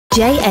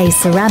JA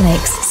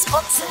Ceramics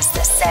sponsors the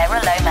Sarah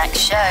Lomax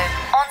Show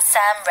on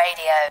Sam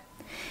Radio.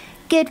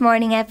 Good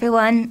morning,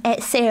 everyone.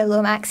 It's Sarah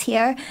Lomax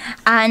here,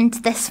 and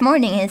this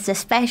morning is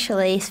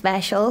especially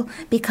special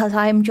because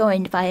I'm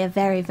joined by a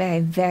very, very,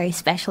 very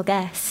special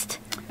guest.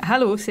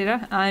 Hello,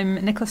 Sarah. I'm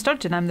Nicola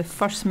Sturgeon. I'm the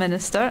First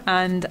Minister,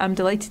 and I'm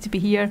delighted to be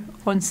here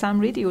on Sam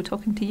Radio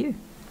talking to you.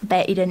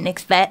 Bet you didn't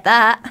expect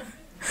that.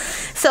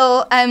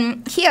 So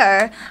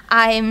here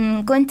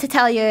I'm going to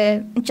tell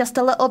you just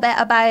a little bit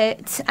about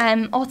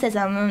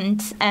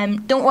autism,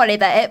 and don't worry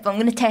about it, but I'm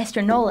going to test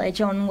your knowledge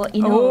on what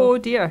you know. Oh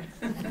dear.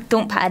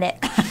 Don't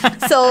panic.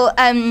 So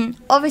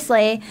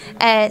obviously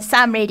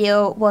Sam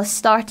Radio was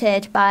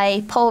started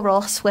by Paul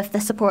Ross with the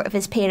support of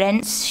his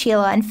parents,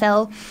 Sheila and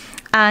Phil.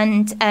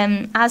 And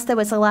as there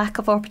was a lack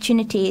of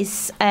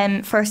opportunities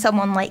for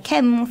someone like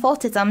him with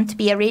autism to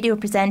be a radio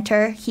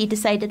presenter, he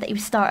decided that he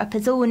would start up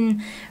his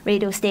own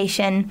radio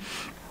station.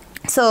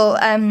 So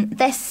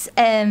this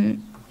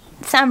Sam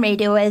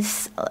Radio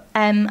is,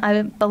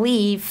 I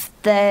believe,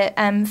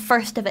 the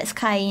first of its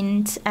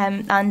kind,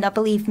 and I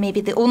believe maybe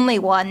the only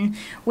one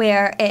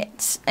where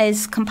it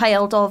is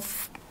compiled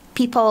of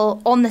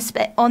people on the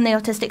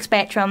autistic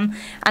spectrum,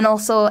 and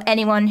also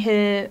anyone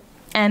who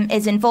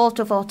is involved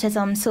with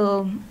autism.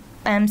 So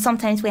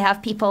sometimes we have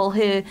people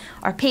who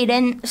are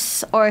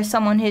parents or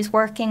someone who's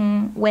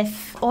working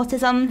with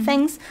autism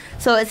things.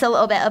 So it's a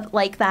little bit of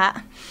like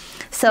that.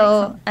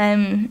 So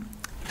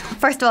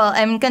first of all,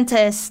 I'm going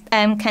to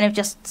kind of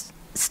just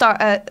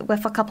start out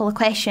with a couple of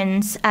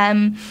questions.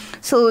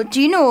 So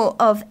do you know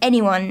of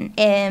anyone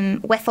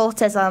with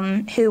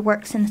autism who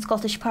works in the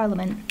Scottish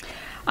Parliament?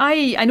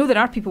 I know there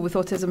are people with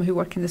autism who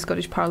work in the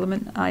Scottish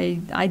Parliament.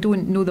 I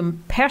don't know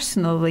them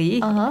personally,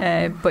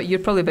 but you're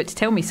probably about to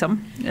tell me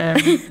some.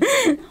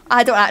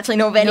 I don't actually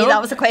know of any. No? That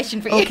was a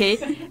question for you.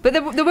 Okay, but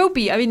there will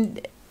be. I mean,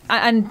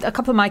 and a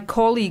couple of my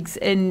colleagues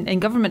in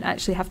government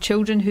actually have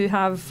children who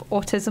have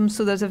autism.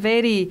 So there's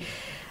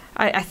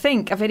I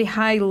think a very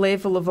high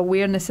level of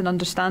awareness and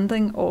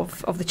understanding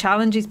of the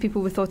challenges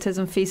people with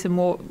autism face and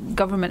what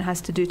government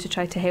has to do to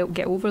try to help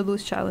get over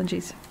those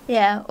challenges.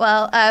 Yeah,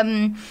 well,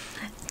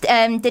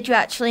 did you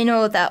actually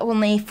know that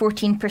only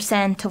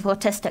 14% of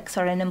autistics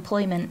are in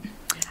employment?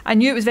 I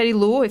knew it was very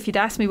low. If you'd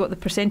asked me what the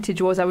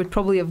percentage was, I would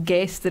probably have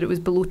guessed that it was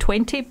below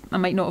 20. I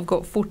might not have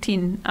got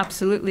 14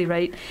 absolutely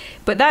right.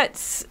 But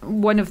that's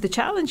one of the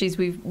challenges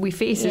we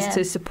face, is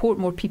to support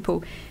more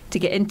people to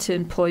get into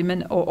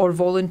employment or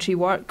voluntary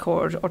work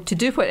or to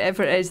do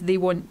whatever it is they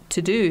want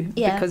to do.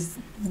 Yeah. Because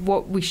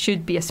what we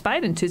should be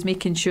aspiring to is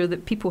making sure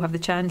that people have the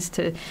chance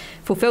to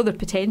fulfil their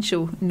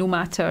potential no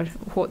matter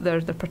what their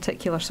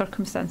particular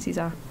circumstances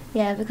are.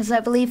 Yeah, because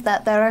I believe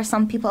that there are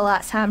some people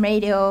at Sam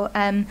Radio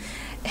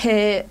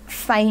who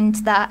find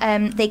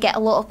that they get a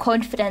lot of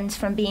confidence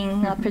from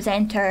being a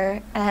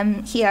presenter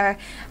here,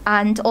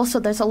 and also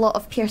there's a lot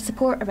of peer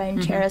support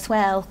around here as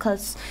well,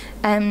 because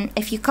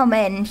if you come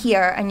in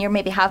here and you're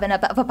maybe having a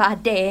bit of a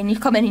bad day and you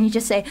come in and you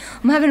just say,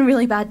 I'm having a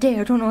really bad day,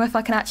 I don't know if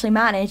I can actually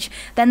manage,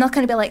 then they'll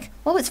kind of be like,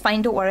 oh, it's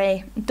fine, don't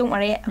worry,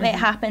 it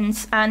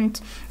happens. And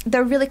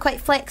they're really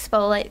quite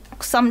flexible. Like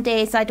some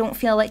days I don't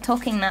feel like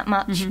talking that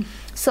much,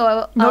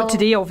 so not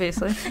today,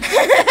 obviously.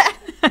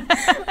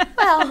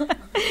 Well,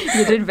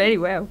 you're doing very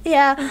well.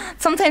 Yeah,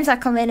 sometimes I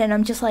come in and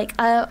I'm just like,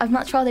 I'd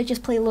much rather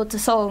just play loads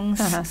of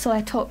songs. So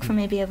I talk for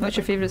maybe a bit. What's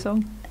your favourite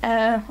song?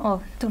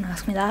 Oh, don't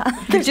ask me that.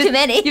 There's too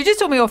many. You've just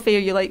told me off air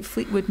you like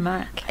Fleetwood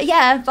Mac.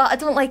 Yeah, but I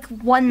don't like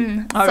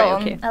one song.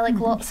 Right, okay. I like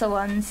lots of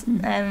ones.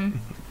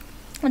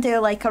 I do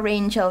like a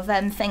range of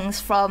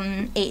things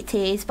from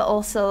 80s, but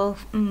also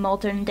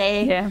modern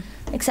day. Yeah.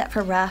 Except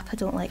for rap, I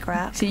don't like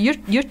rap. See,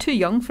 you're too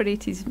young for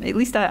 80s. At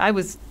least I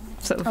was.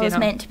 Sort of, I was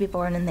meant to be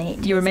born in the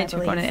 80s. You were meant to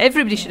be born in.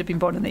 Everybody should have been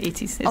born in the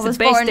 80s. It's I was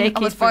the best born, decade I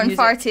was for born music.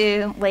 far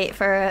too late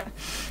for it.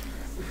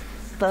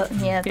 But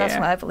yeah, that's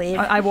what I believe.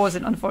 I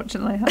wasn't,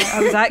 unfortunately.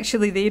 I was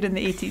actually there in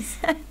the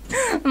 80s.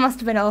 It must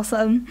have been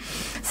awesome.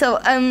 So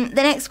the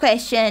next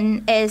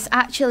question is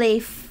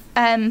actually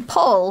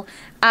Paul.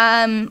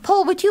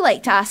 Paul, would you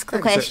like to ask the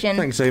question?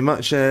 Thanks very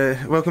much.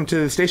 Welcome to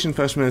the station,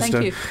 First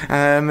Minister.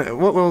 Thank you.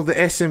 What will the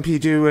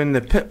SNP do when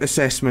the PIP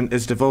assessment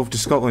is devolved to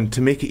Scotland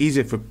to make it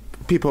easier for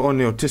people on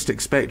the autistic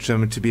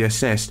spectrum to be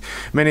assessed?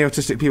 Many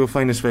autistic people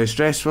find this very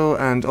stressful,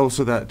 and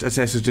also that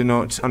assessors do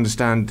not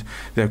understand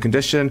their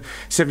condition.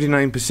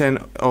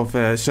 79%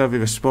 of survey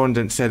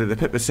respondents said that the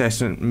PIP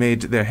assessment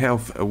made their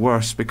health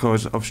worse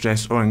because of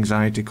stress or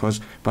anxiety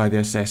caused by the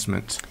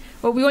assessment.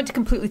 Well, we want to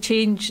completely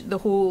change the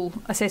whole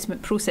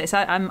assessment process.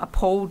 I'm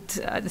appalled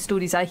at the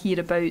stories I hear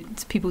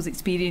about people's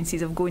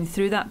experiences of going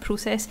through that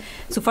process.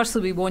 So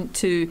firstly, we want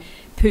to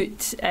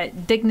put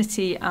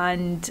dignity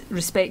and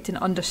respect and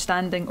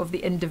understanding of the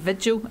the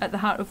individual at the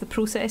heart of the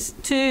process.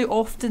 Too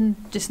often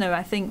just now,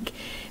 I think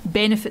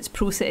benefits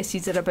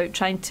processes are about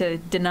trying to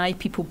deny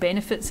people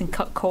benefits and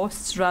cut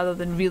costs rather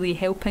than really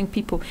helping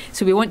people.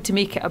 So we want to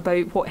make it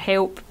about what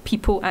help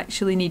people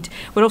actually need.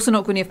 We're also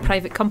not going to have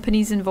private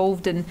companies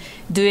involved in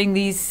doing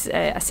these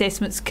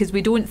assessments, because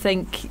we don't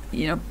think,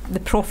 you know, the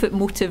profit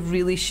motive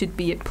really should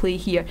be at play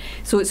here.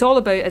 So it's all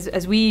about,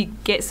 as we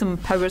get some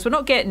powers, we're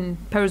not getting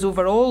powers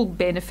over all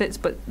benefits,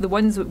 but the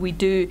ones that we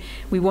do,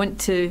 we want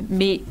to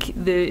make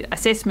the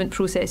assessment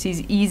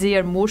processes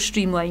easier, more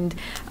streamlined,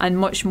 and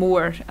much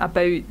more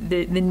about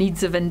the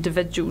needs of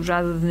individuals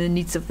rather than the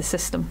needs of the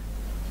system.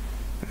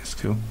 That's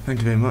cool. Thank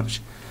you very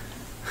much.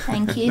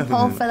 Thank you,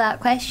 Paul, for that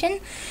question.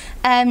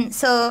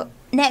 So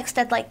next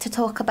I'd like to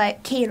talk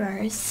about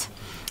carers.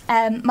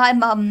 My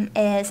mum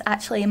is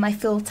actually my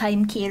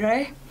full-time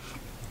carer.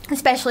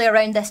 Especially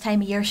around this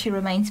time of year, she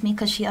reminds me,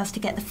 because she has to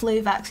get the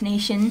flu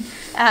vaccination.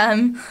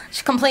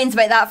 She complains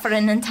about that for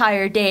an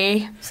entire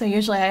day, so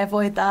usually I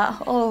avoid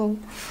that. Oh,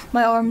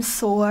 my arm's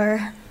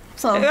sore.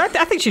 So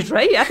I think she's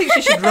right. I think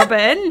she should rub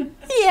it in.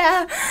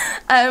 Yeah.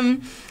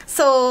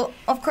 So,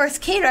 of course,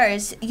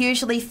 carers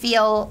usually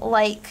feel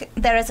like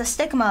there is a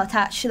stigma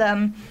attached to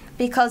them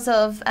because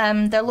of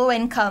their low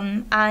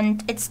income,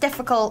 and it's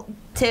difficult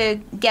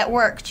to get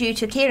work due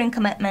to caring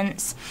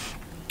commitments.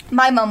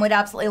 My mum would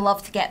absolutely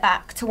love to get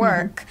back to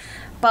work,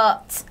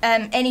 but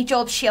any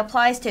job she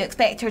applies to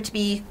expect her to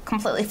be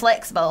completely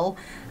flexible.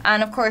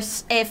 And of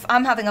course, if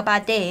I'm having a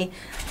bad day,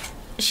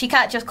 she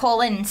can't just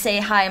call in and say,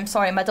 "Hi, I'm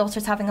sorry, my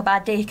daughter's having a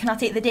bad day. Can I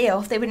take the day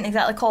off?" They wouldn't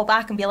exactly call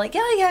back and be like,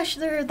 "Yeah,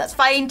 sure, that's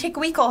fine. Take a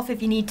week off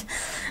if you need."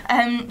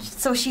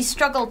 So she's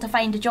struggled to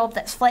find a job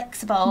that's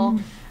flexible,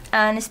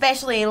 and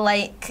especially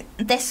like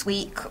this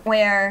week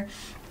where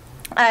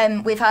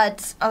we've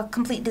had a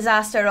complete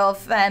disaster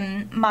of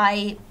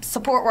my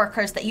support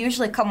workers that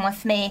usually come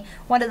with me.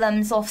 One of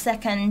them's off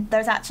sick and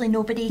there's actually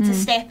nobody to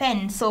step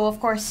in. So, of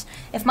course,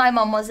 if my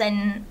mum was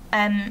in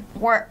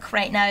work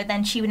right now,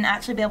 then she wouldn't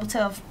actually be able to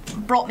have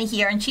brought me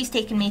here, and she's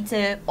taken me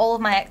to all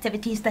of my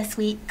activities this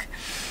week.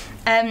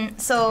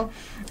 So,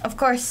 of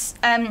course,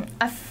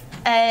 I've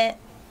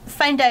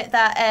found out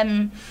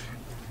that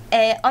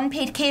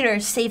unpaid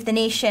carers save the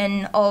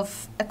nation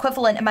of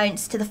equivalent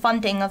amounts to the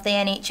funding of the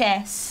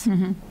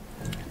NHS.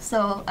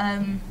 So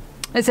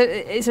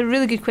it's a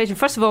really good question.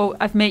 First of all,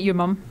 I've met your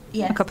mum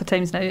Yeah. a couple of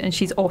times now, and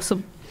she's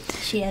awesome.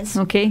 She is.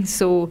 Okay,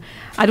 so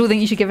I don't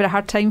think you should give her a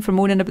hard time for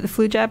moaning about the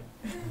flu jab.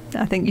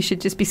 I think you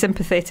should just be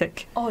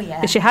sympathetic. Oh,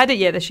 yeah. Has she had it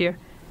yet this year?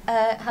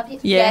 Have you?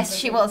 Yeah. Yes,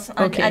 she was.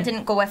 Okay. I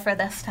didn't go with her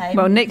this time.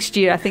 Well, next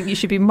year I think you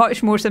should be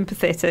much more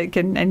sympathetic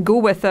and go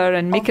with her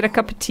and make her a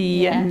cup of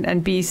tea Yeah.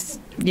 and be,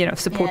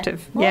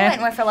 supportive. Well, Yeah. I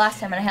went with her last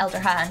time and I held her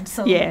hand.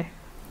 So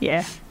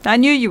Yeah. I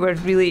knew you were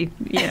really,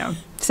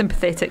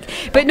 sympathetic.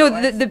 But no,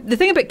 the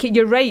thing about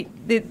you're right.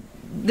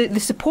 The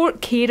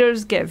support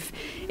carers give,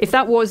 if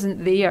that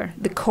wasn't there,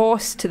 the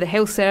cost to the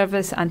health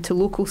service and to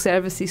local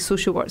services,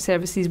 social work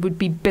services, would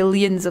be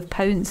billions of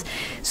pounds.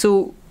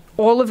 So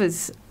all of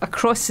us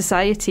across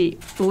society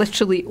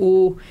literally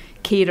owe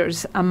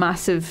carers a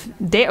massive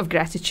debt of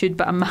gratitude,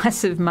 but a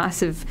massive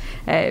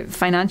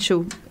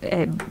financial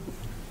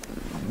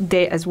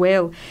debt as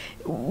well.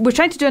 We're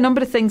trying to do a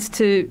number of things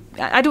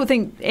I don't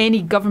think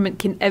any government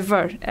can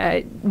ever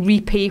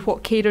repay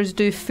what carers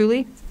do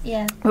fully.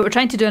 Yeah. But we're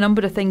trying to do a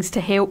number of things to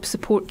help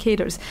support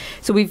carers.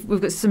 So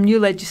we've got some new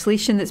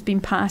legislation that's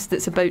been passed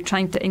that's about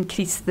trying to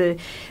increase the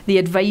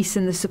advice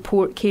and the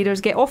support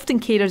carers get. Often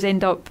carers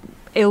end up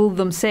ill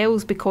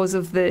themselves because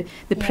of the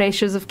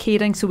pressures of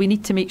caring, so we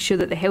need to make sure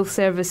that the health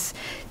service,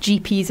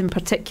 GPs in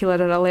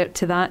particular, are alert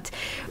to that.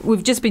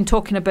 We've just been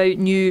talking about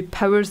new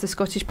powers the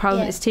Scottish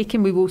Parliament has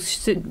taken. We will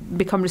soon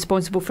become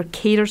responsible for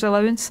carers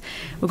allowance.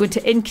 We're going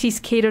to increase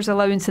carers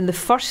allowance in the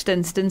first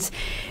instance,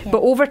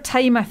 but over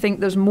time I think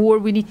there's more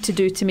we need to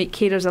do to make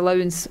carers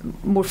allowance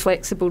more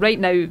flexible.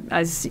 Right now,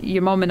 as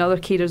your mum and other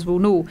carers will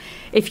know,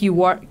 if you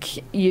work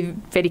you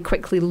very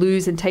quickly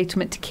lose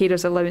entitlement to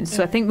carers allowance,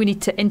 so I think we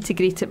need to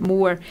integrate it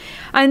more.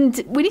 And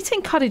we need to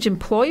encourage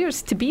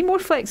employers to be more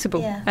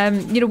flexible.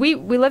 We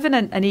live in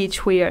an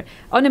age where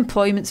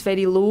unemployment's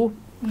very low.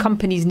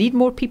 Companies need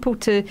more people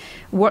to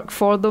work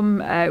for them.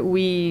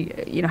 We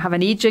have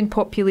an ageing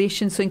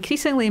population, so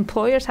increasingly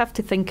employers have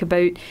to think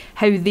about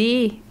how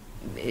they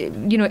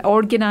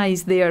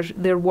organise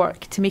their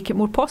work to make it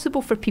more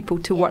possible for people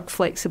to work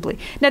flexibly.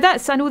 Now I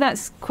know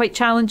that's quite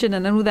challenging,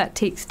 and I know that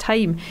takes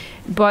time,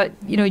 but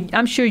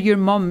I'm sure your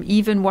mum,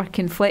 even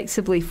working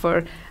flexibly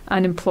for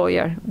an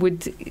employer,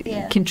 would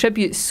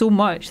contribute so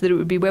much that it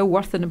would be well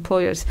worth an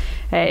employer's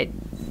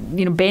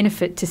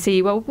benefit to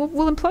say, well,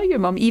 we'll employ your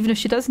mum even if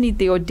she does need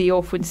the odd day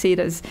off when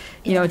Sarah's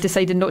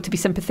decided not to be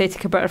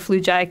sympathetic about her flu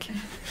jag.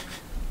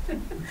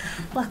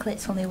 Luckily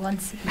it's only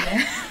once a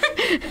year.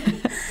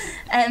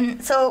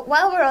 So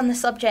while we're on the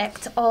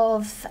subject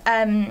of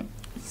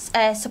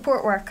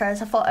support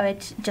workers, I thought I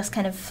would just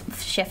kind of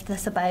shift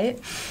this about.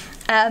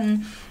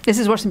 This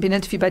is worse than being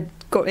interviewed by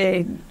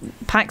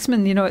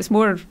Paxman. It's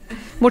more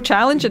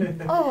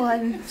challenging. Oh,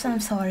 I'm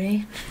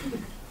sorry.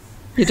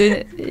 You're doing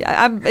it.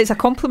 It's a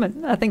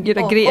compliment. I think you're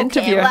a great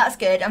interviewer. Well, that's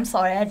good. I'm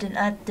sorry, I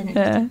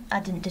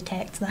didn't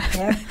detect that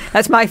there.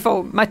 That's my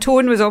fault. My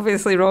tone was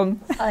obviously wrong.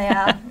 Oh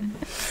yeah.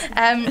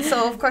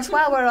 So of course,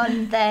 while we're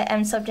on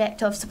the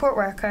subject of support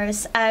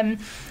workers,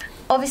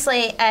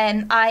 obviously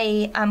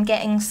I am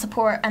getting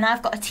support, and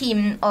I've got a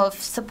team of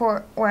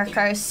support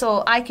workers.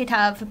 So I could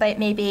have about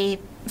maybe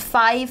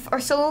 5 or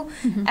so.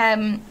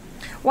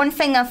 One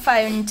thing I've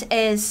found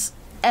is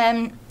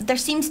there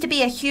seems to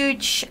be a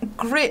huge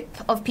group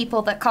of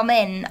people that come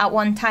in at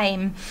one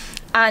time,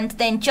 and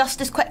then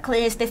just as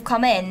quickly as they've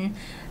come in,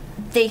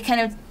 they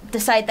kind of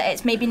decide that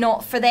it's maybe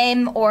not for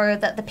them, or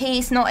that the pay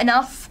is not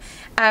enough.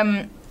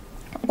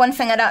 One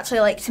thing I'd actually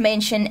like to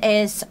mention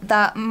is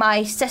that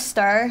my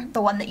sister,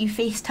 the one that you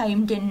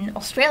FaceTimed in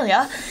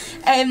Australia,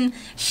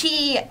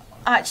 she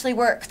actually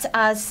worked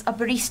as a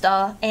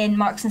barista in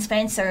Marks and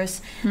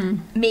Spencer's,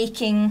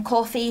 making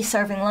coffee,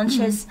 serving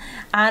lunches,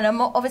 and I'm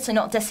obviously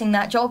not dissing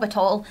that job at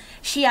all.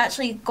 She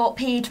actually got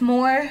paid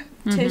more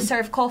to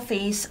serve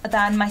coffees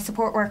than my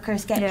support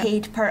workers get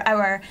paid per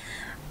hour.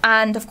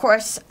 And of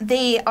course,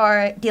 they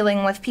are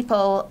dealing with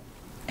people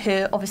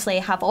who obviously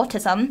have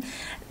autism.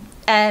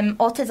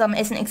 Autism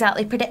isn't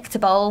exactly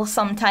predictable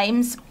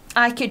sometimes.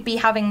 I could be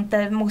having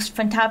the most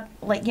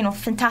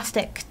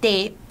fantastic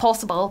day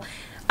possible,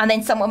 and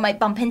then someone might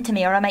bump into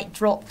me, or I might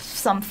drop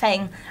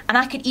something, and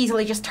I could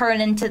easily just turn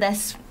into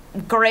this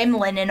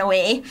gremlin in a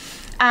way,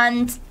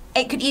 and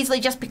it could easily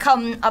just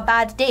become a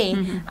bad day.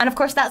 And of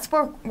course that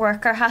support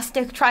worker has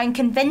to try and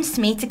convince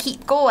me to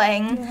keep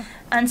going,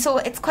 and so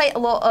it's quite a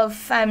lot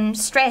of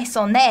stress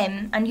on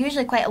them, and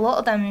usually quite a lot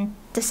of them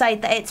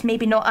decide that it's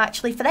maybe not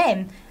actually for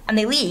them, and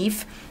they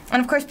leave. And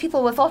of course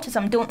people with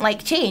autism don't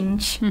like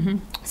change,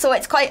 so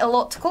it's quite a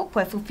lot to cope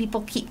with if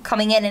people keep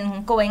coming in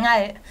and going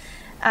out.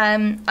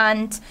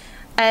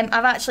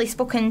 I've actually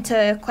spoken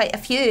to quite a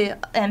few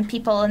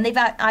people, and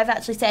I've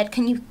actually said,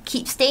 can you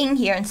keep staying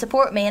here and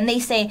support me? And they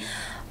say,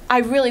 I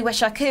really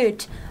wish I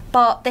could,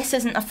 but this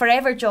isn't a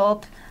forever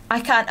job.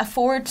 I can't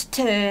afford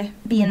to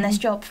be in this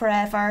job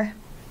forever.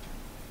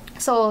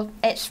 So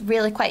it's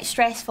really quite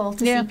stressful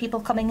to see people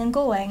coming and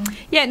going.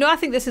 Yeah, no, I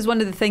think this is one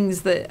of the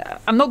things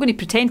that, I'm not going to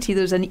pretend to you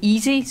there's an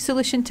easy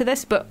solution to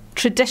this, but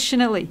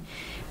traditionally,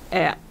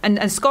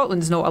 and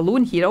Scotland's not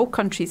alone here, all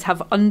countries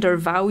have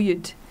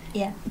undervalued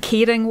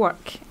caring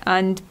work,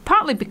 and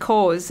partly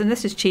because, and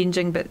this is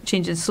changing but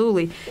changing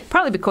slowly,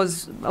 partly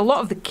because a lot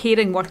of the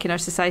caring work in our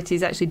society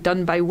is actually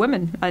done by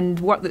women,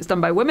 and work that's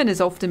done by women has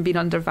often been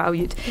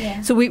undervalued.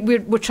 So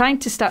we're trying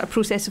to start a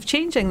process of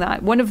changing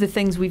that. One of the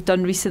things we've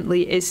done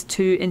recently is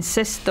to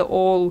insist that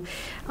all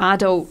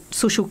adult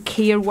social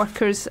care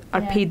workers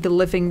are paid the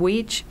living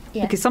wage.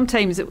 Because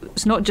sometimes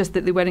it's not just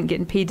that they weren't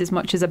getting paid as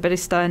much as a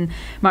barista in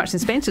Marks and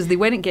Spencer's, they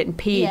weren't getting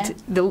paid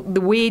the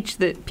wage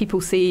that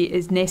people say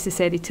is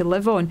necessary to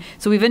live on.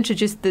 So we've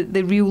introduced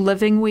the real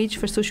living wage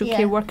for social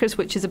care workers,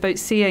 which is about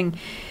saying,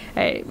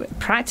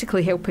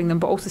 practically helping them,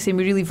 but also saying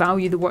we really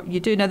value the work you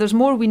do. Now there's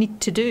more we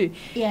need to do,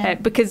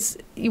 because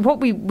what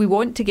we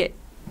want to get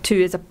to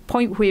is a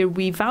point where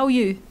we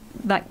value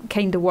that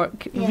kind of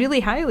work really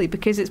highly,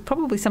 because it's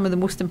probably some of the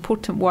most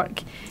important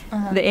work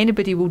that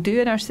anybody will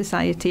do in our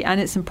society, and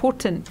it's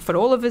important for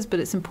all of us, but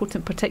it's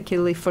important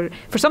particularly for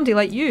somebody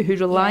like you who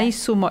relies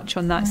so much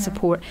on that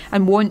support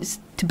and wants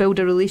to build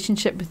a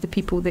relationship with the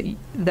people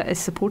that is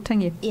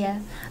supporting you.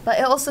 But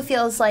it also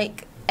feels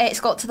like it's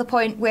got to the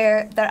point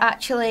where they're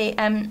actually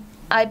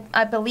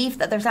I believe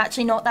that there's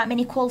actually not that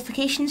many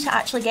qualifications to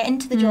actually get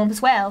into the job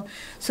as well.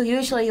 So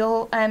usually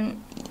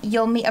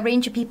you'll meet a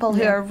range of people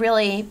who are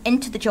really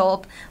into the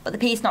job, but the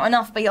pay's not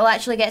enough. But you'll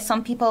actually get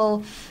some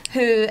people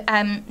who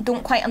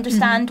don't quite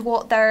understand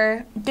what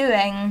they're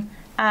doing,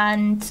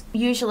 and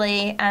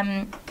usually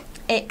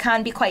it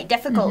can be quite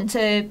difficult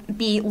to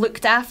be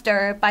looked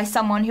after by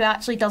someone who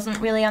actually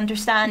doesn't really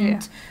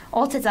understand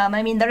autism.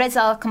 I mean, there is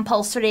a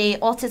compulsory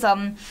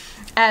autism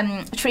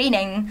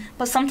training,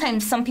 but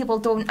sometimes some people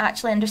don't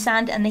actually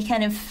understand it, and they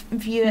kind of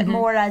view it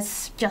more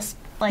as just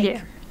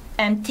like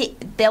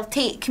they'll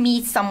take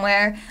me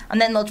somewhere and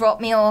then they'll drop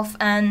me off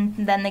and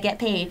then they get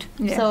paid.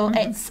 So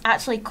it's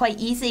actually quite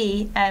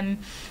easy.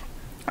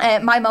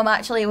 My mum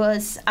actually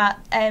was at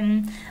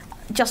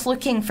just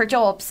looking for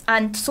jobs,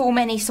 and so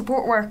many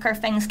support worker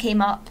things came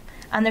up,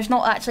 and there's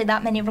not actually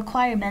that many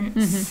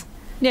requirements.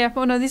 Yeah,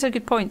 well, no, these are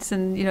good points,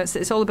 and you know,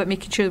 it's all about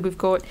making sure that we've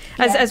got,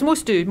 as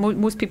most do,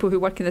 most people who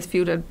work in this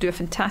field do a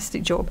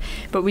fantastic job,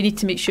 but we need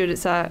to make sure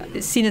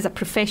it's seen as a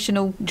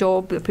professional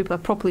job, that people are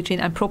properly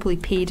trained and properly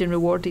paid and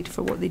rewarded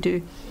for what they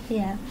do.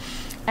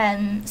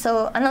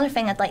 So another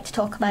thing I'd like to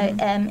talk about,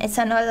 it's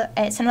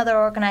another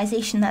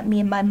organisation that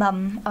me and my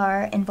mum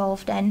are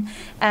involved in.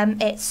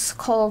 It's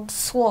called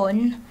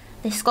SWAN,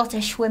 the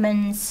Scottish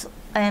Women's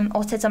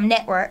Autism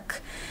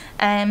Network.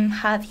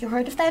 Have you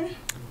heard of them?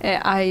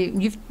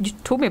 You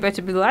told me about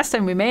it the last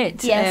time we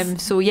met.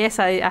 Yes. So yes,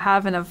 I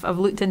have, and I've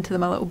looked into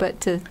them a little bit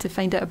to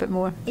find out a bit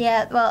more.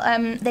 Yeah. Well,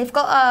 they have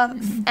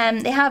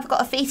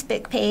got a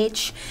Facebook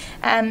page.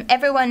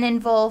 Everyone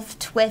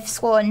involved with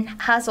SWAN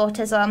has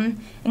autism,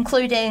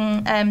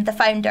 including the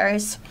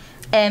founders.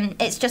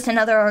 It's just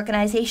another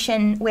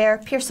organisation where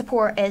peer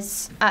support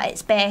is at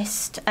its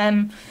best.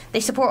 They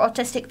support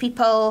autistic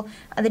people,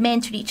 they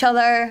mentor each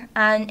other,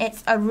 and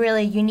it's a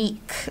really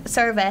unique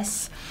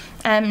service.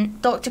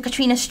 Dr.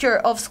 Katrina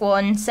Stewart of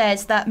Swan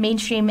says that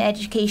mainstream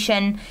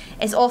education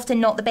is often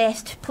not the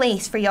best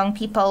place for young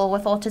people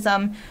with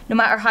autism, no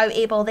matter how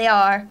able they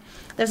are.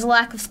 There's a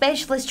lack of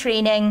specialist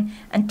training,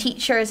 and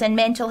teachers and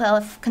mental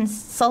health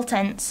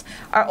consultants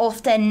are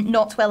often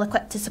not well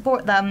equipped to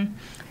support them.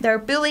 They're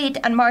bullied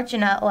and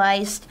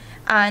marginalised,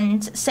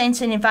 and sense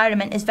and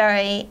environment is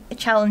very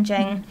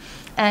challenging.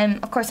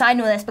 Of course, I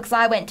know this because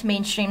I went to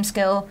mainstream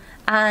school,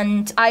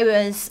 and I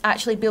was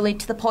actually bullied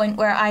to the point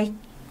where I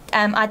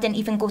didn't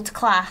even go to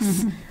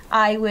class.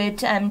 I would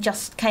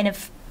just kind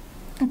of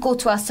go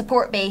to a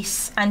support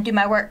base and do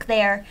my work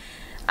there.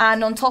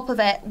 And on top of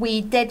it,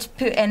 we did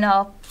put in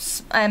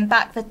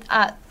back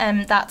at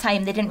that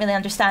time, they didn't really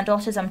understand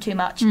autism too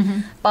much,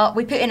 but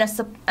we put in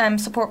a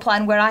support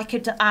plan where I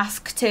could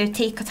ask to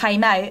take a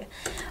time out.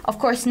 Of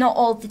course, not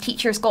all the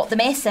teachers got the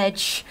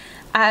message.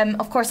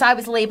 Of course, I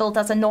was labelled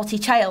as a naughty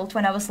child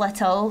when I was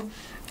little.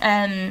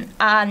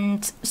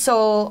 And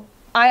so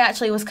I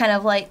actually was kind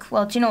of like,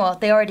 well, do you know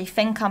what? They already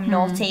think I'm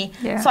naughty.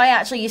 So I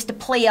actually used to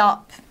play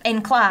up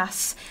in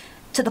class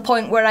to the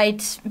point where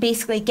I'd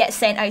basically get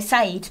sent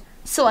outside,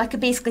 so I could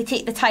basically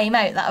take the time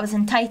out that I was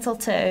entitled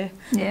to.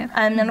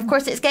 And of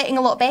course, it's getting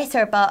a lot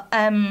better, but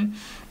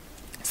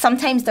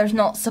sometimes there's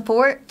not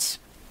support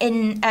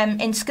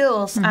in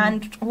schools.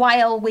 And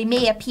while we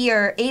may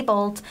appear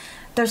abled,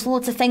 there's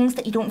loads of things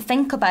that you don't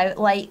think about,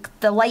 like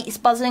the lights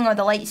buzzing or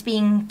the lights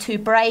being too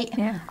bright.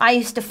 I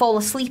used to fall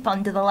asleep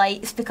under the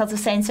lights because of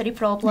sensory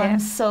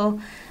problems.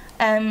 So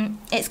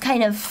it's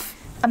kind of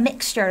a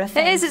mixture of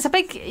things. It's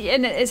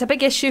a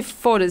big issue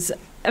for us.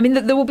 I mean,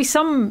 there will be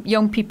some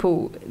young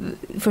people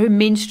for whom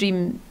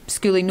mainstream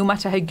schooling, no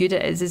matter how good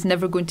it is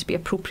never going to be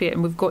appropriate,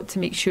 and we've got to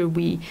make sure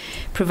we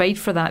provide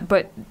for that.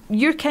 But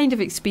your kind of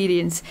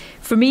experience,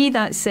 for me,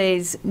 that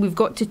says we've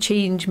got to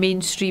change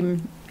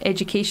mainstream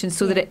education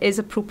so that it is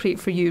appropriate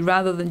for you,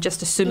 rather than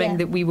just assuming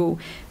that we will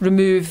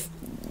remove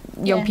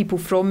young people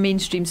from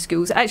mainstream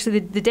schools. Actually,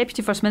 the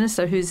Deputy First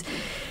Minister, who's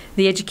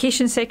the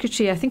Education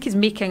Secretary, I think, is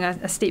making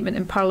a statement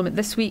in Parliament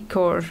this week,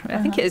 or I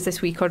think it is this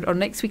week or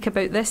next week,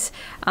 about this,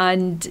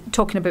 and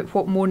talking about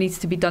what more needs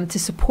to be done to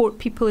support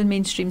people in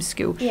mainstream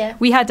school.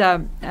 We had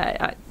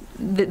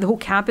the whole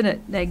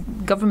cabinet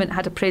government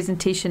had a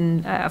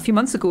presentation a few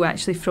months ago,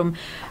 actually, from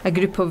a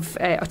group of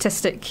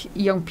autistic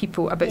young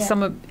people about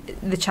some of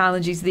the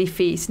challenges they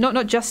face,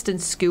 not just in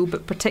school,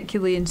 but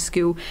particularly in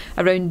school,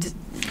 around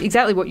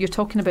exactly what you're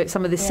talking about,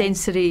 some of the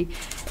sensory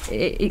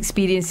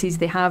experiences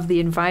they have, the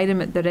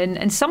environment they're in,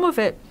 and some of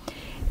it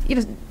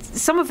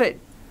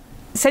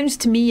sounds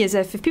to me as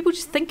if people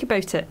just think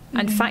about it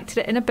and factor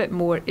it in a bit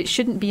more, it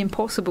shouldn't be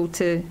impossible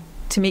to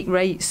make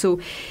right. So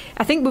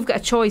I think we've got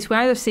a choice. We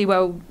either say,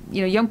 well,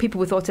 young people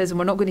with autism,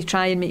 we're not going to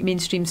try and make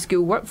mainstream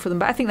school work for them,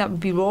 but I think that would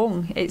be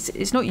wrong.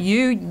 It's not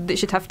you that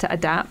should have to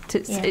adapt,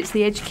 it's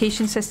the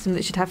education system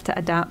that should have to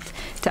adapt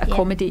to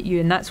accommodate you,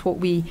 and that's what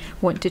we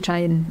want to try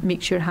and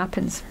make sure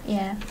happens.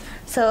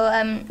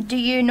 So do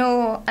you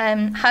know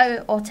how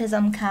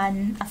autism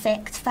can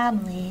affect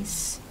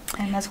families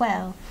as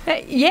well?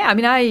 I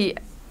mean,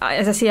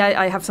 as I say,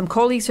 I have some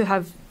colleagues who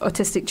have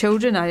autistic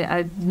children.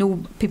 I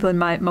know people in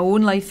my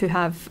own life who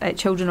have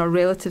children or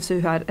relatives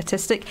who are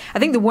autistic. I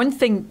think the one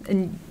thing,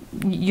 and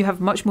you have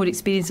much more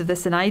experience of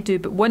this than I do,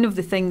 but one of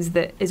the things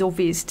that is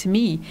obvious to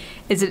me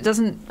is that it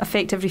doesn't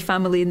affect every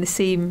family in the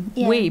same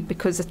way,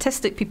 because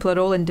autistic people are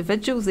all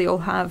individuals. They all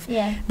have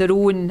their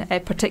own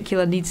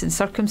particular needs and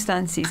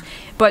circumstances,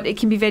 but it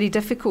can be very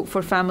difficult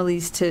for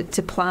families to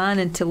plan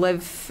and to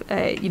live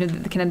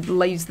the kind of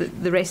lives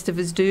that the rest of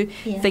us do.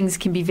 Things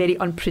can be very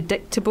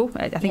unpredictable.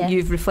 I think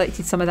you've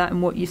reflected some of that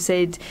in what you've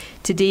said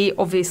today.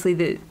 Obviously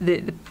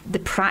the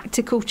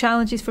practical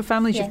challenges for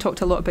families. You've talked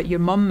a lot about your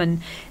mum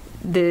and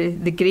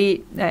the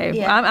great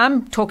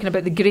I'm talking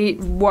about the great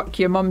work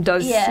your mum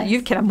does.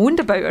 You've kind of moaned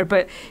about her,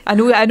 but I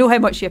know how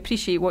much you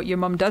appreciate what your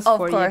mum does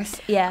for you. Of course,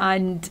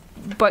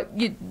 but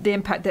the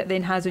impact that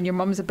then has on your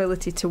mum's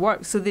ability to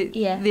work. So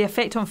the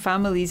effect on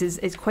families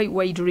is quite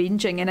wide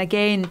ranging, and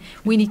again,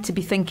 we need to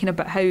be thinking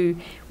about how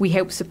we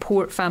help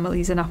support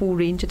families in a whole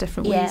range of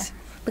different ways.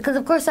 Because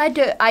of course I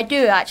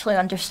do actually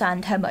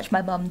understand how much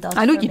my mum does.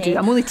 I know you do.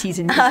 I'm only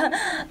teasing you.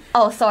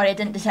 Oh, sorry, I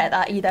didn't detect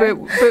that either.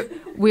 But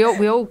we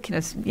all kind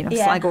of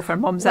slag off our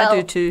mums. Well,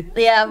 I do too.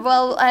 Yeah.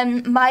 Well,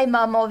 my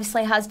mum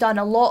obviously has done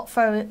a lot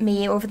for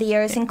me over the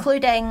years,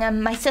 including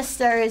my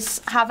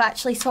sisters have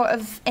actually sort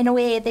of, in a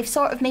way, they've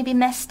sort of maybe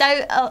missed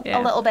out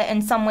a little bit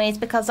in some ways,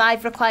 because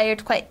I've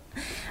required quite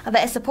a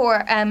bit of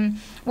support.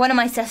 One of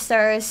my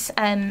sisters,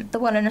 the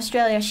one in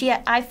Australia,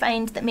 I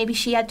find that maybe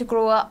she had to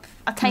grow up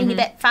a tiny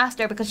bit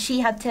faster, because she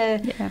had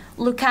to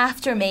look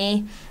after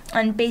me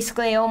and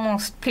basically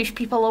almost push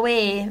people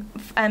away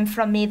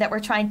from me that were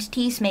trying to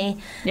tease me.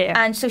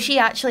 And so she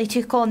actually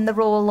took on the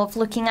role of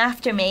looking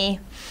after me.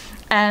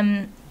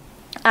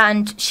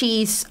 and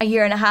she's a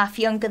year and a half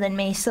younger than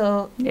me.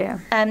 So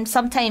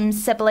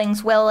sometimes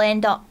siblings will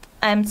end up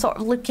sort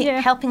of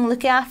helping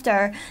look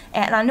after.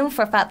 And I know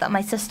for a fact that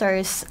my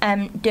sisters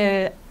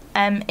do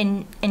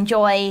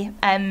enjoy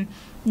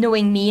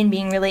knowing me and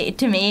being related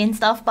to me and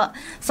stuff, but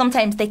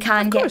sometimes they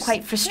can get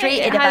quite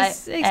frustrated about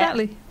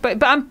exactly.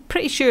 But I'm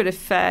pretty sure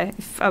if I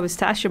was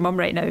to ask your mum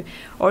right now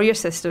or your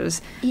sisters,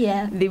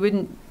 they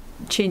wouldn't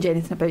change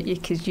anything about you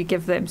because you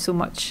give them so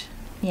much.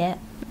 Yeah,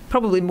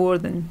 probably more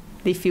than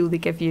they feel they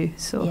give you.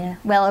 So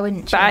well, I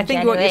wouldn't change. But I think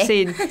anyway.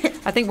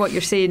 what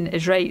you're saying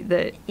is right,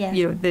 that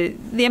you know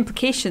the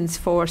implications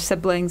for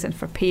siblings and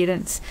for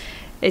parents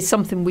is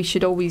something we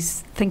should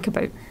always think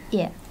about.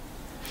 Yeah.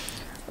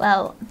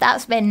 Well,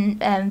 that's been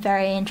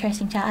very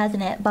interesting chat,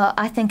 hasn't it? But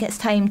I think it's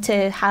time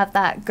to have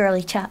that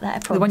girly chat that I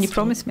promised. The one you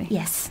promised me?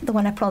 Yes, the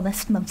one I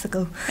promised months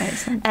ago.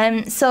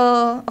 Excellent.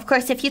 So, of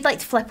course, if you'd like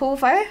to flip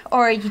over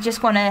or you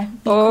just want to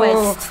be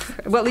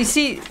quizzed. Well, you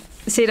see,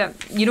 Sarah,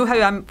 you know how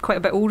I'm quite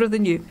a bit older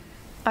than you?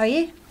 Are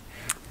you?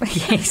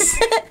 Yes.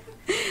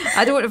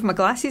 I don't have my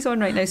glasses on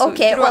right now. So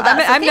okay, well,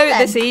 that's I'm now then. at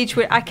this age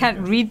where I can't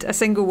read a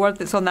single word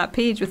that's on that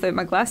page without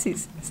my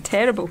glasses. It's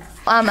terrible.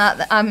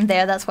 I'm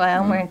there, that's why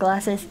I'm wearing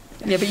glasses.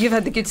 Yeah, but you've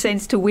had the good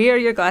sense to wear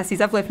your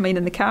glasses. I've left mine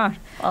in the car.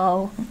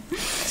 Oh.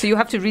 So you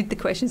have to read the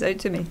questions out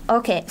to me.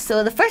 Okay,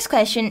 so the first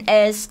question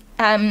is,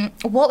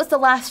 what was the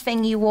last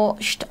thing you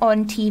watched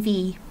on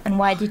TV and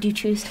why did you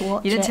choose to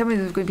watch it? You didn't tell me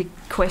there were going to be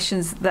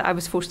questions that I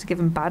was forced to give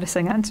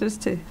embarrassing answers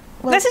to.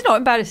 Well, this is not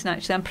embarrassing,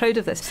 actually. I'm proud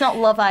of this. It's not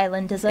Love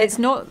Island, is it? It's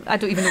not. I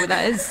don't even know what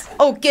that is.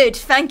 Oh, good.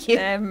 Thank you.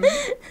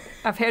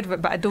 I've heard of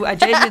it, but I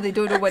genuinely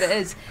don't know what it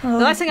is. The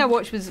last thing I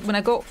watched was when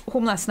I got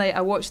home last night.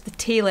 I watched the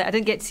tail end. I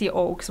didn't get to see it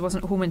all because I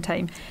wasn't home in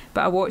time,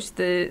 but I watched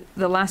the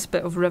last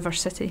bit of River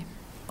City.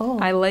 Oh.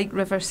 I like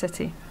River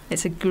City.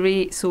 It's a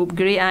great soap,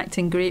 great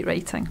acting, great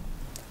writing.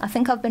 I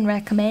think I've been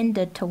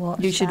recommended to watch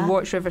You should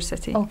watch River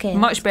City. Okay.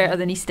 Much better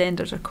than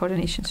EastEnders or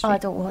Coronation Street. Oh, I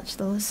don't watch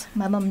those.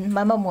 My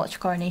mum watched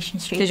Coronation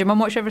Street. Did your mum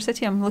watch River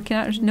City? I'm looking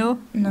at her. No?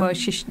 Well,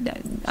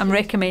 I'm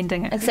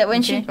recommending it. Except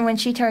when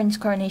she turns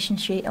Coronation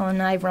Street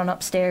on, I run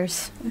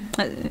upstairs.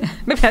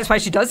 Maybe that's why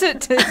she does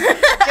it, to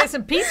get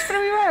some peace for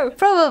a wee while.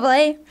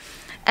 Probably.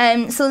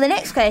 So the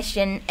next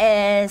question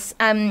is,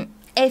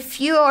 if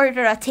you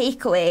order a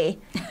takeaway,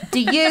 do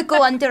you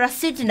go under a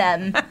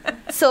pseudonym?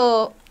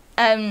 So,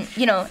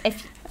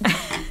 if...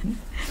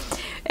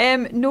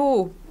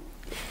 No.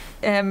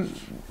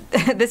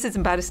 This is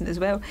embarrassing as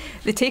well.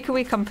 The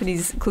takeaway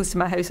companies close to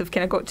my house have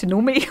kind of got to know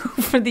me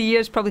over the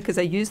years, probably because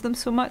I use them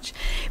so much.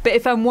 But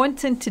if I'm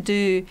wanting to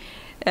do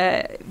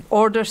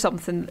order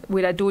something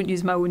where I don't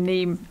use my own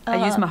name,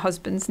 I use my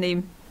husband's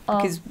name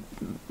because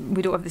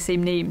we don't have the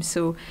same name.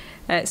 So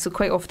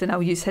quite often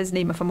I'll use his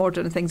name if I'm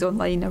ordering things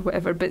online or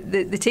whatever. But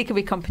the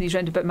takeaway companies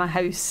round about my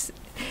house.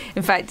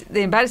 In fact,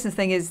 the embarrassing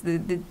thing is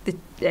the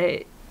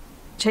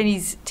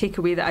Chinese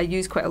takeaway that I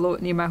use quite a lot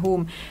near my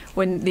home,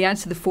 when they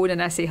answer the phone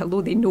and I say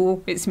hello, they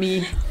know it's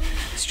me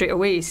straight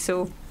away.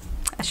 So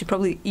I should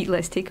probably eat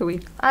less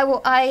takeaway.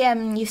 I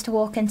used to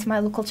walk into my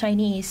local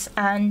Chinese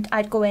and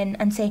I'd go in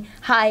and say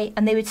hi,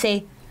 and they would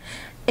say,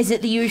 "Is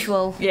it the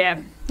usual?"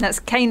 Yeah, that's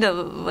kind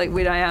of like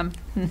where I am.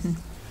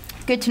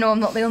 Good to know I'm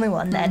not the only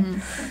one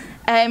then.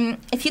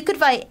 If you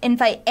could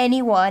invite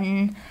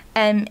anyone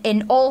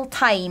in all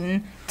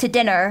time to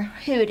dinner,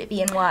 who would it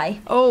be and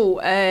why?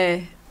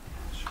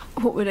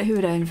 Who would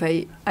I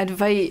invite? I'd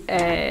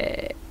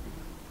invite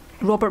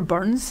Robert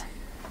Burns.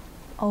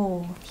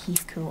 Oh, he's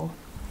cool.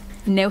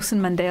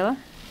 Nelson Mandela.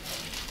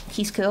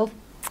 He's cool.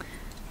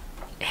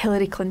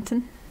 Hillary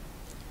Clinton.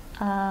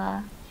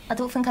 I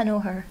don't think I know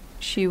her.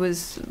 She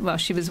was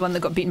one that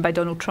got beaten by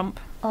Donald Trump.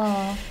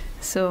 Oh.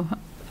 So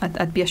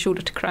I'd be a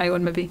shoulder to cry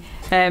on, maybe.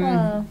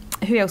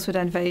 Who else would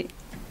I invite?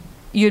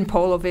 You and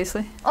Paul,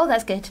 obviously. Oh,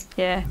 that's good.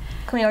 Yeah.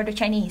 Can we order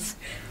Chinese?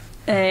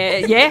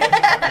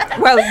 Yeah.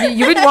 Well,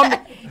 you wouldn't want me.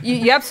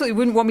 You absolutely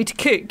wouldn't want me to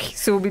cook,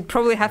 so we'd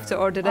probably have to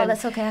order it in. Oh,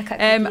 that's okay. I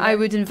can't cook I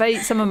would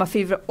invite some of my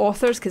favourite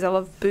authors because I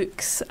love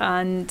books,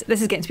 and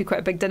this is getting to be quite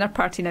a big dinner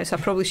party now, so I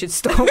probably should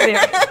stop there.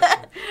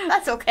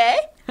 That's okay.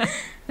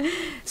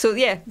 So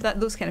yeah,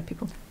 those kind of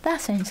people.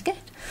 That sounds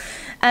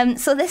good.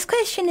 So this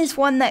question is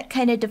one that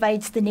kind of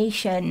divides the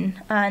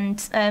nation,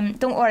 and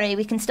don't worry,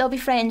 we can still be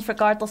friends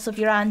regardless of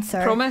your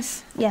answer.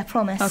 Promise? Yeah,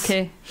 promise.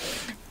 Okay.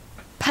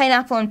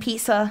 Pineapple on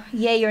pizza,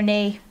 yay or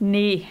nay?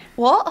 Nay.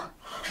 What?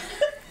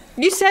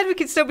 You said we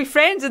could still be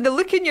friends, and the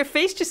look in your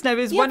face just now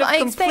is one of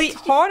complete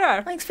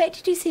horror. I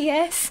expected you to say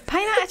yes.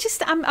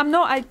 Pineapple.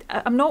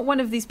 I'm not one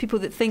of these people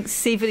that thinks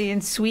savoury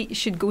and sweet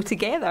should go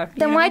together.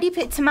 Then why do you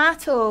put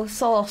tomato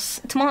sauce?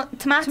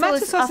 Tomato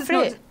sauce is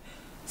fruit.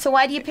 So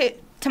why do you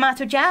put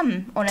tomato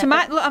jam on it?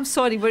 I'm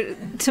sorry,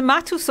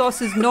 tomato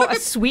sauce is not a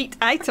sweet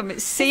item.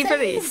 It's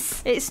savoury.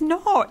 It's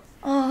not.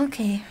 Oh,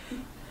 okay.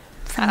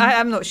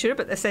 I'm not sure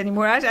about this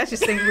anymore. I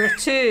just think we're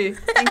too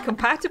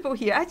incompatible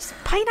here.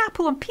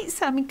 Pineapple on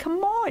pizza. I mean,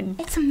 come on.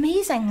 It's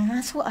amazing.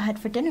 That's what I had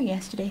for dinner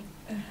yesterday.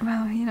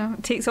 Well,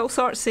 it takes all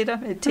sorts,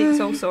 Sarah. It takes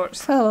all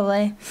sorts.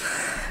 Probably.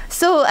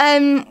 So,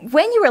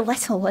 when you were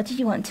little, what did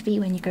you want to be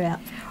when you grew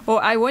up? Oh,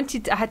 I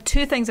had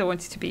two things I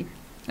wanted to be.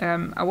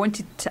 I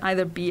wanted to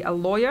either be a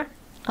lawyer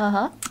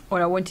or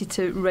I wanted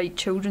to write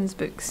children's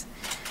books.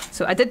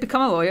 So I did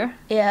become a lawyer.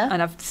 Yeah.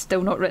 And I've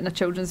still not written a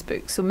children's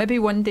book. So maybe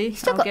one day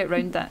I'll get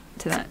round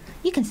to that.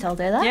 You can still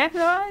do that. Yeah,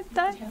 no,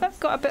 I've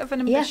got a bit of an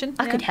ambition.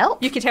 Yeah, I could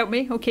help. You could help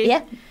me, okay.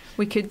 Yeah.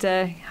 We could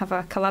have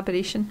a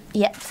collaboration.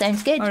 Yeah,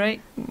 sounds good. All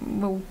right,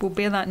 we'll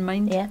bear that in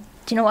mind. Yeah.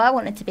 Do you know what I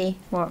wanted to be?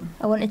 What?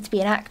 I wanted to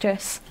be an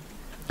actress.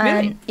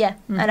 Really? Yeah.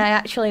 Mm-hmm. And I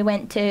actually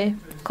went to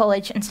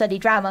college and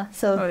studied drama.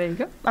 So there you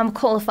go. I'm a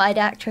qualified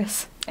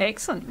actress.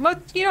 Excellent.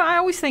 Well, I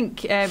always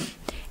think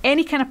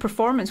any kind of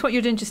performance, what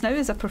you're doing just now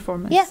is a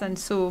performance. Yeah. And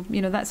so,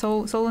 it's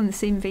all in the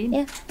same vein.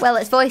 Yeah. Well,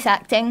 it's voice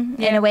acting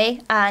in a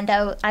way, and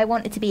I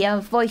wanted to be a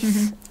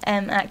voice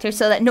actor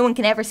so that no one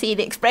can ever see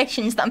the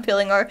expressions that I'm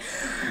pulling or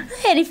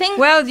anything.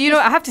 Well,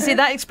 I have to say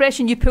that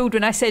expression you pulled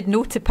when I said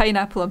no to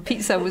pineapple on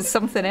pizza was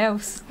something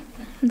else.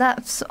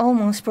 That's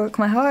almost broke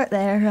my heart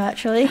there,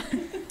 actually.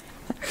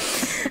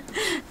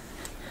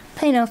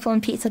 Pineapple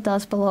on pizza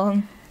does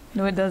belong.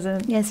 No, it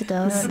doesn't. Yes, it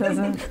does. No, it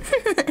doesn't.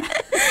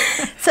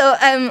 So,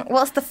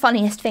 what's the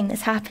funniest thing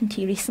that's happened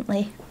to you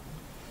recently?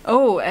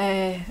 Oh,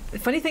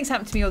 funny things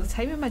happen to me all the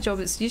time in my job.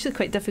 It's usually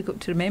quite difficult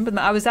to remember them.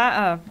 I was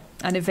at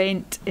an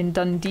event in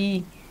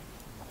Dundee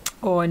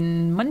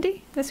on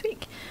Monday this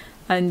week,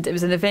 and it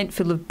was an event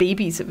full of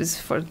babies. It was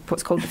for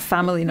what's called the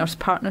Family Nurse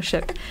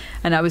Partnership,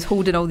 and I was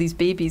holding all these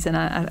babies, and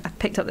I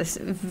picked up this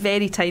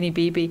very tiny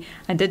baby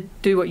and did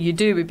do what you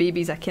do with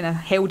babies. I kind of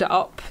held it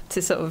up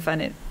to sort of,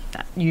 and it,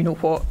 you know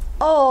what.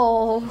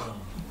 Oh.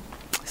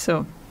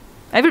 So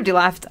everybody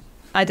laughed.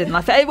 I didn't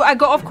laugh. I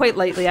got off quite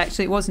lightly,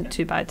 actually. It wasn't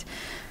too bad.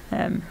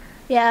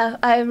 Yeah,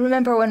 I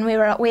remember when we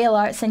were at Whale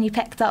Arts and you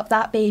picked up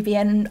that baby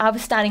and I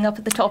was standing up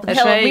at the top of the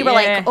hill and we were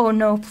like, oh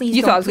no, please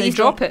you don't. You thought I was going to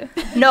drop it?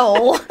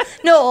 No.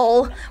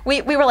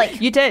 We were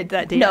like... You did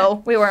that day?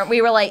 No, we weren't.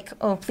 We were like,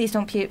 oh, please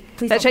don't puke.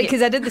 That's right,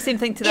 because I did the same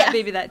thing to that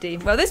baby that day.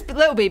 Well, this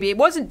little baby, it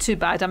wasn't too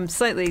bad. I'm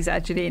slightly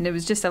exaggerating. It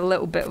was just a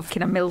little bit of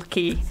kind of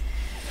milky,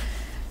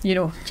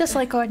 Just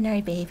like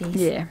ordinary babies.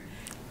 Yeah.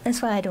 That's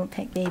why I don't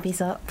pick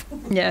babies up.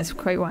 Yeah, it's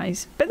quite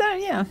wise. But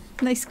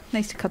nice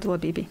to cuddle a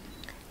baby.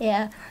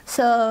 Yeah.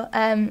 So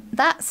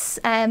that's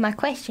my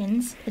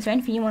questions. Is there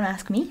anything you want to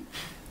ask me?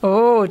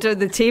 Oh,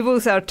 the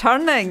tables are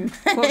turning.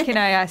 What can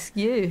I ask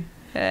you?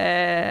 What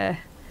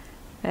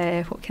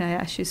can I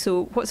ask you?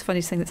 So, what's the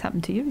funniest thing that's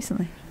happened to you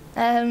recently?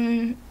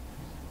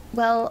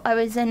 Well, I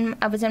was in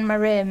my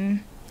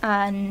room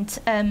and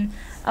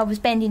I was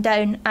bending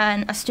down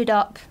and I stood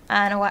up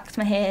and I whacked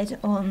my head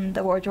on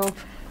the wardrobe.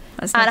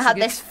 That's and I had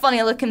this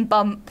funny looking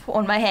bump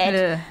on my head.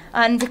 Yeah.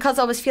 And because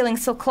I was feeling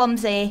so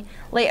clumsy,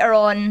 later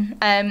on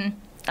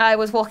I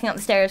was walking up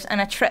the stairs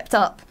and I tripped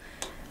up.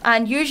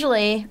 And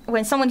usually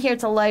when someone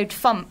hears a loud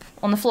thump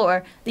on the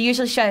floor, they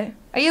usually shout,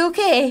 "Are you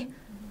okay?"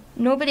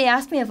 Nobody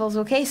asked me if I was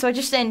okay, so I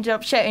just ended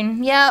up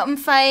shouting, "Yeah, I'm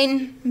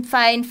fine,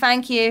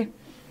 thank you."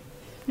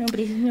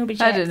 Nobody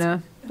checked. I don't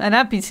know. And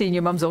I've been saying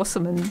your mum's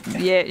awesome, and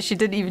she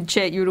didn't even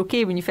check you were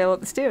okay when you fell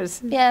up the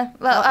stairs. Yeah,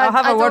 well, I'll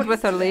have a word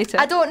with her later.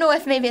 I don't know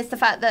if maybe it's the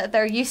fact that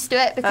they're used to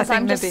it, because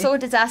I'm just so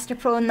disaster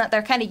prone that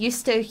they're kind of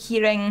used to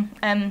hearing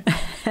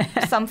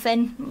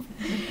something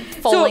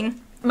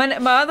falling. So,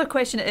 my other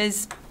question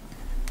is,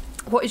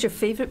 what is your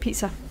favourite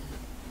pizza?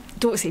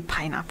 Don't say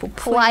pineapple,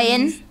 please.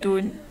 Hawaiian.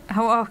 Don't.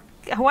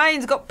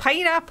 Hawaiian's got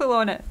pineapple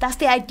on it. That's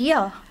the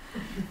idea.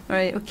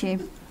 Right, okay.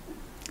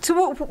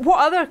 So what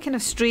other kind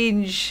of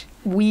strange,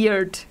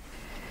 weird,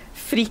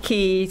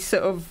 freaky,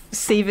 sort of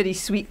savoury,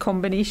 sweet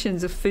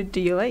combinations of food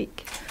do you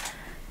like?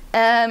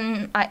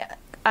 I'm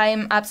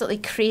absolutely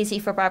crazy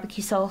for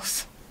barbecue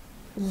sauce.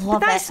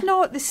 Love but that's it.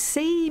 not the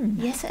same.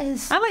 Yes, it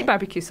is. I like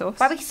barbecue sauce.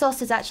 Barbecue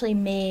sauce is actually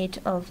made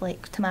of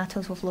like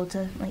tomatoes with loads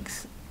of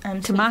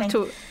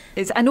tomato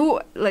is. I know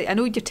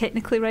you're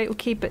technically right,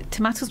 okay, but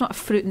tomato's not a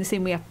fruit in the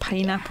same way a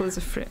pineapple is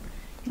a fruit.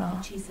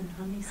 Oh. Cheese and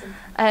honey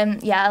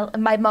sometimes. Yeah,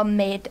 my mum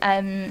made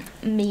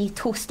me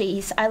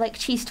toasties. I like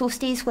cheese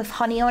toasties with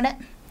honey on it.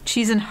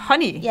 Cheese and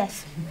honey?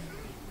 Yes.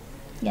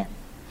 Yeah.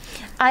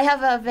 I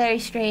have a very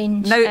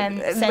strange now,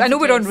 I know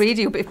we're on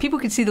radio, but if people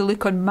could see the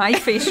look on my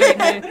face right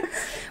now.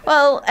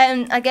 Well,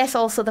 I guess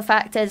also the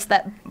fact is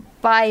that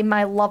by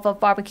my love of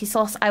barbecue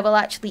sauce, I will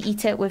actually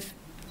eat it with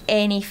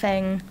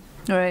anything.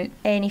 Right.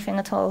 Anything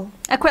at all.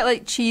 I quite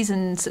like cheese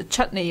and sort of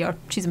chutney or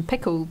cheese and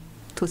pickle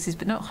toasties,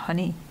 but not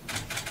honey.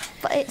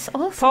 But it's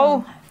awesome.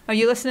 Paul, are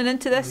you listening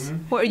into this?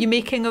 Mm-hmm. What are you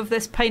making of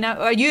this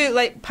pineapple? Are you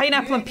like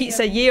pineapple on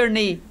pizza, yay or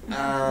nay?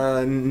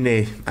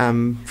 Nay.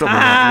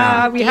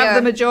 We have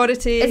the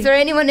majority. Is there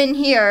anyone in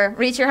here?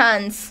 Raise your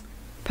hands.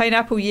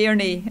 Pineapple, yay or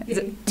nay? Is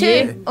it two?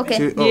 Yay? Okay.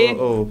 Two.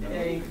 Oh.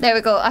 There we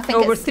go. I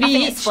think we're three I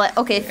think each. it's split.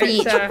 Okay, 3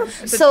 each.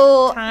 It's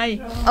so tie.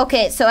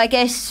 Okay, so I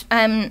guess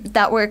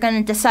that we're going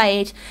to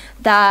decide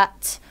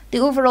that the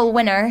overall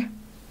winner,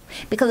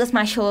 because it's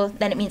my show,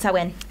 then it means I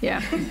win.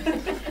 Yeah.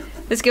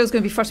 This girl's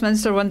going to be First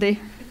Minister one day.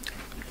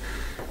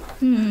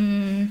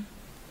 Do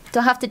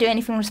I have to do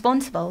anything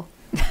responsible?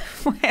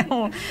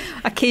 Well,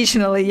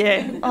 occasionally,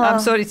 yeah. I'm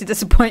sorry to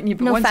disappoint you,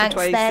 but no once thanks, or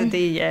twice then. a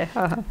day,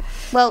 yeah.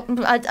 Well,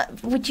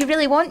 would you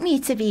really want me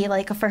to be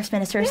like a First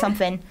Minister or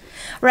something?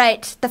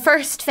 Right, the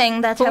first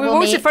thing that I will what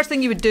was make... the first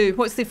thing you would do?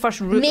 What's the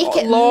first Make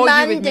it law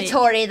you would make?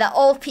 mandatory that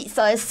all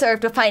pizza is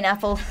served with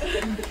pineapple.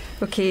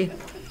 Okay.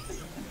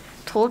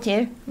 Told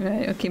you.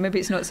 Right, okay, maybe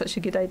it's not such a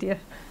good idea.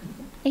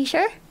 Are you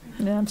sure?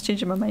 Yeah, I'm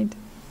changing my mind.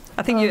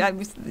 I think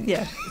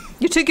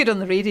you're too good on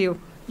the radio.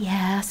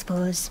 Yeah, I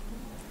suppose.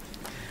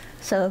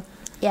 So,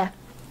 yeah.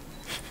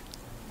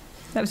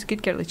 That was a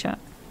good girly chat.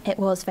 It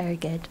was very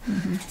good.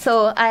 Mm-hmm.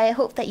 So I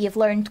hope that you've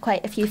learned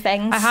quite a few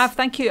things. I have,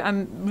 thank you.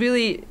 I'm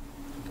really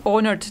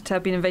honoured to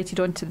have been invited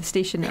onto the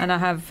station, and I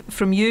have,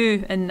 from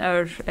you in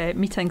our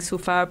meetings so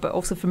far, but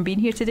also from being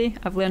here today,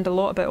 I've learned a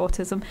lot about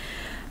autism,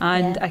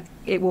 and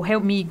it will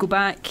help me go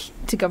back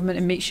to government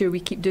and make sure we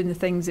keep doing the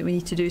things that we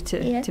need to do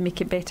to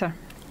make it better.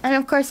 And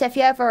of course, if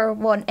you ever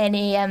want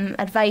any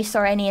advice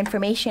or any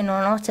information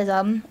on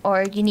autism,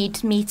 or you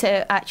need me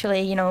to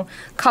actually,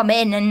 come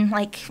in and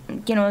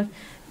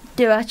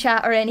do a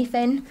chat or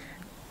anything,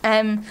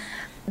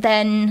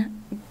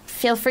 then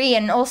feel free.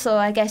 And also,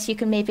 I guess you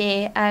can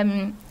maybe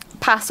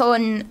pass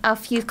on a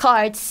few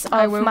cards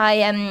of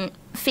my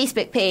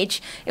Facebook page.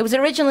 It was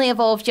originally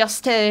evolved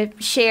just to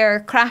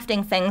share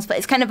crafting things, but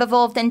it's kind of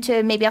evolved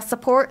into maybe a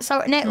support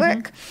sort of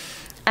network.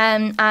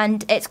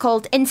 And it's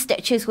called In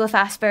Stitches with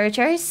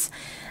Asperger's,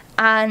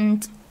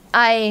 and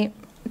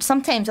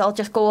sometimes I'll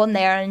just go on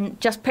there and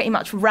just pretty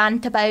much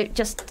rant about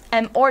just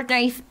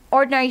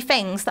ordinary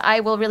things that I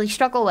will really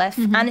struggle with.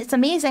 And it's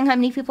amazing how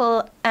many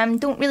people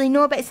don't really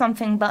know about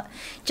something, but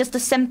just a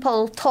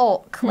simple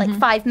talk, like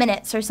 5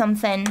 minutes or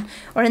something,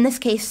 or in this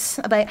case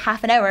about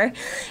half an hour,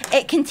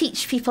 it can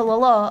teach people a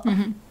lot.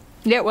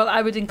 Yeah, well,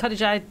 I would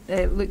encourage. I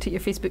looked at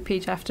your Facebook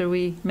page after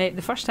we met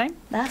the first time.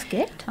 That's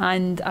good.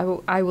 And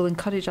I will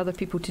encourage other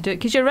people to do it,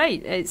 because you're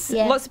right. It's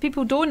lots of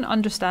people don't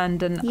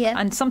understand,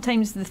 and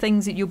sometimes the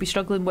things that you'll be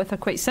struggling with are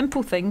quite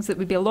simple things that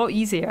would be a lot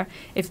easier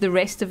if the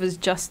rest of us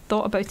just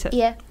thought about it.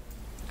 Yeah.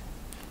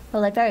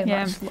 Well, I very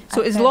much.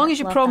 So as long as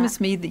you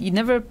promise me that you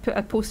never put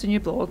a post on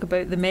your blog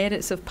about the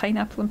merits of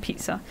pineapple and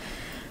pizza.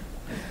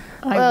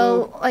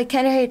 I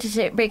kind of hate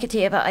to break it to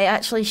you, but I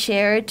actually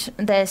shared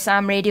the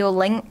Sam Radio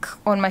link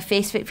on my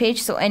Facebook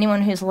page, so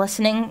anyone who's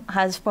listening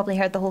has probably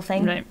heard the whole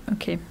thing. Right,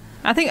 okay.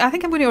 I think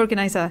I'm going to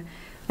organise a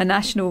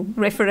national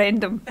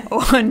referendum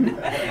on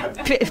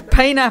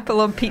pineapple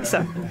on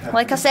pizza.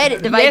 Like I said,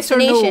 it divides the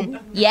nation. No?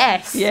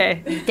 Yes. Yeah.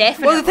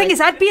 Definitely. Well, the thing is,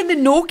 I'd be in the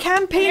no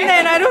campaign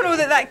then. I don't know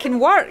that can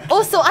work.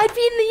 Also, I'd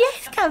be in the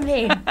yes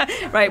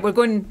campaign. Right, we're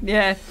going,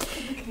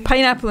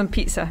 pineapple and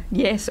pizza,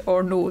 yes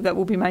or no. That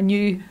will be my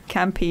new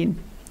campaign.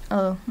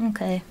 Oh,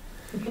 okay.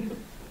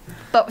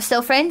 But we're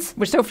still friends?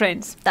 We're still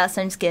friends. That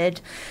sounds good.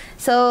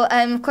 So,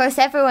 of course,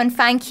 everyone,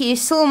 thank you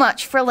so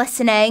much for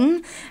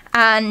listening.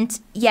 And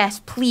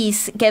yes,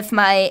 please give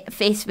my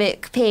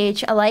Facebook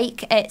page a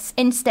like. It's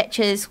In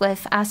Stitches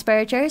with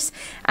Asperger's.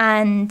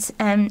 And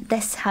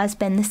this has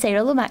been the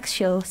Sarah Lomax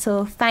Show.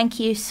 So thank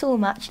you so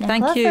much, Nicola.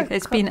 Thank you.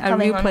 It's been a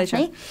real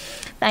pleasure.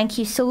 Thank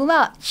you so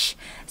much.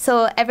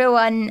 So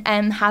everyone,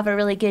 have a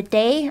really good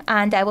day.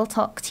 And I will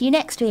talk to you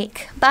next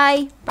week.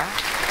 Bye.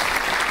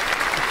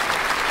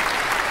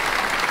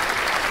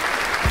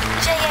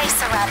 JA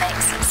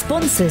Ceramics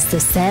sponsors the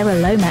Sarah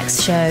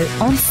Lomax Show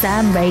on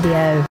Sam Radio.